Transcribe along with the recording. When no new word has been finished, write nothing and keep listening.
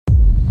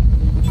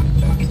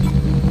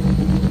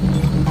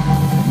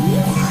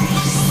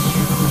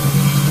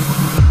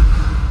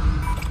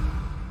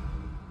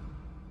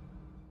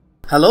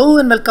Hello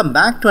and welcome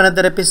back to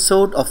another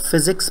episode of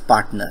Physics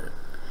Partner.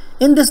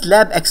 In this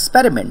lab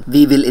experiment,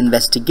 we will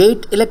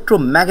investigate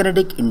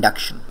electromagnetic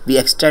induction. We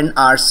extend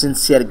our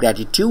sincere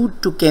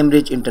gratitude to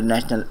Cambridge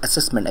International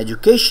Assessment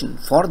Education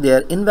for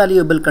their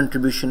invaluable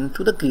contribution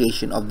to the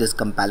creation of this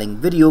compelling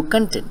video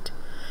content,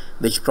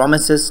 which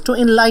promises to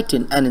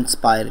enlighten and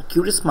inspire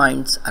curious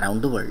minds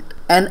around the world.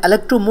 An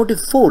electromotive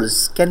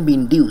force can be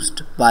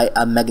induced by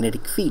a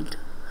magnetic field.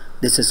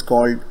 This is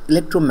called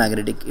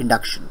electromagnetic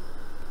induction,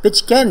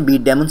 which can be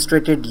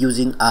demonstrated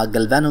using a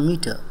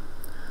galvanometer.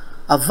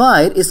 A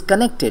wire is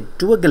connected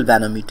to a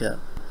galvanometer.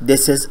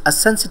 This is a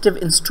sensitive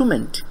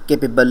instrument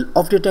capable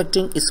of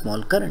detecting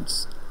small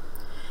currents.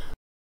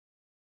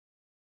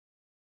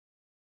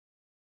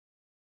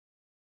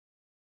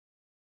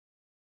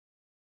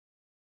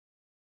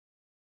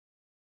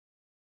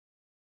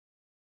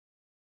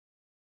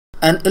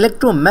 An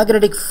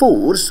electromagnetic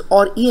force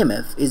or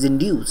EMF is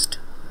induced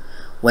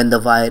when the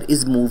wire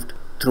is moved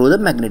through the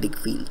magnetic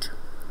field.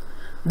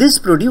 This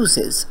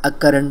produces a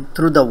current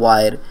through the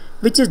wire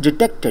which is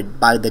detected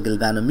by the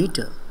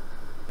galvanometer.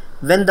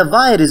 When the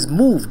wire is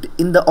moved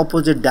in the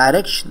opposite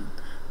direction,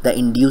 the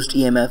induced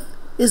EMF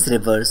is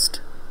reversed.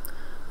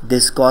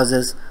 This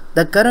causes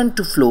the current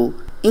to flow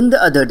in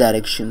the other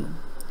direction.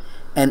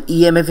 An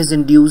EMF is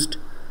induced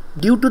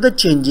due to the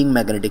changing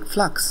magnetic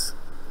flux.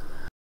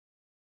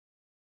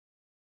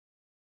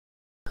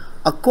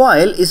 A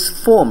coil is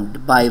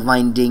formed by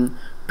winding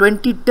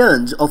 20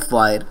 turns of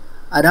wire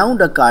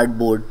around a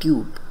cardboard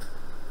tube.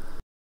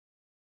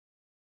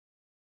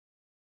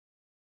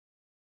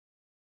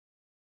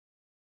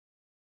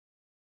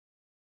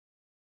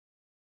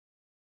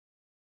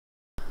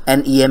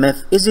 An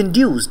EMF is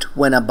induced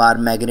when a bar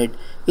magnet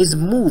is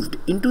moved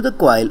into the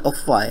coil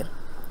of wire.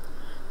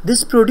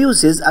 This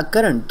produces a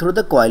current through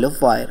the coil of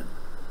wire.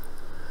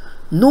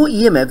 No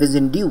EMF is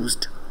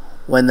induced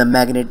when the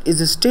magnet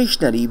is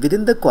stationary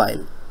within the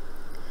coil.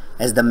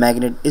 As the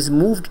magnet is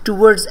moved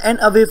towards and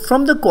away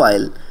from the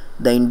coil,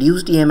 the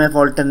induced EMF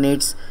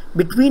alternates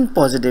between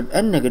positive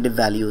and negative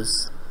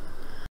values.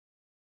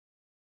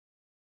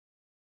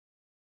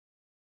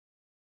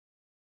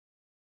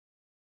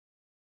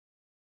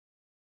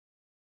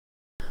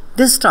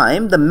 This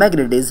time the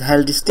magnet is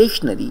held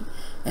stationary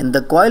and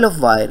the coil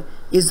of wire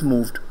is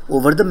moved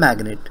over the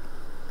magnet.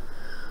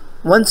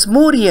 Once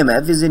more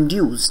EMF is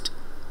induced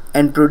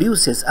and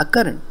produces a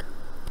current.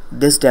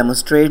 This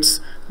demonstrates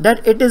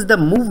that it is the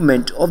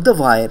movement of the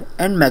wire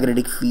and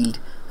magnetic field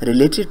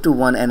related to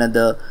one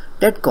another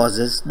that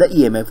causes the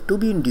EMF to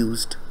be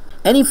induced.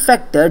 Any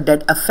factor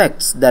that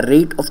affects the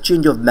rate of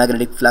change of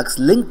magnetic flux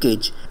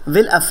linkage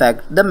will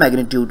affect the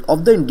magnitude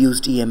of the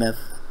induced EMF.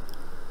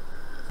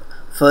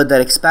 Further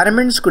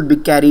experiments could be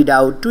carried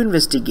out to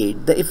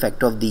investigate the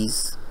effect of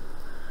these.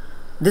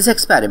 This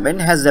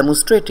experiment has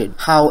demonstrated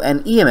how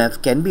an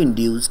EMF can be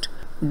induced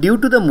due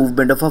to the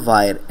movement of a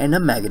wire and a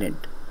magnet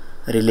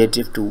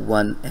relative to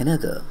one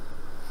another.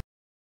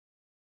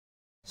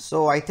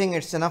 So I think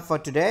it's enough for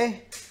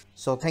today.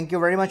 So thank you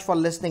very much for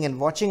listening and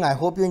watching. I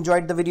hope you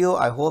enjoyed the video.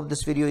 I hope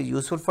this video is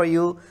useful for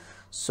you.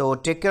 So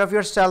take care of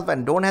yourself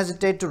and don't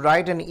hesitate to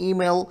write an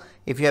email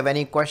if you have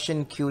any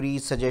question, query,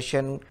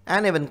 suggestion,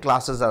 and even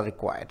classes are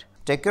required.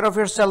 Take care of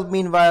yourself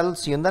meanwhile.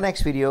 See you in the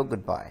next video.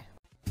 Goodbye.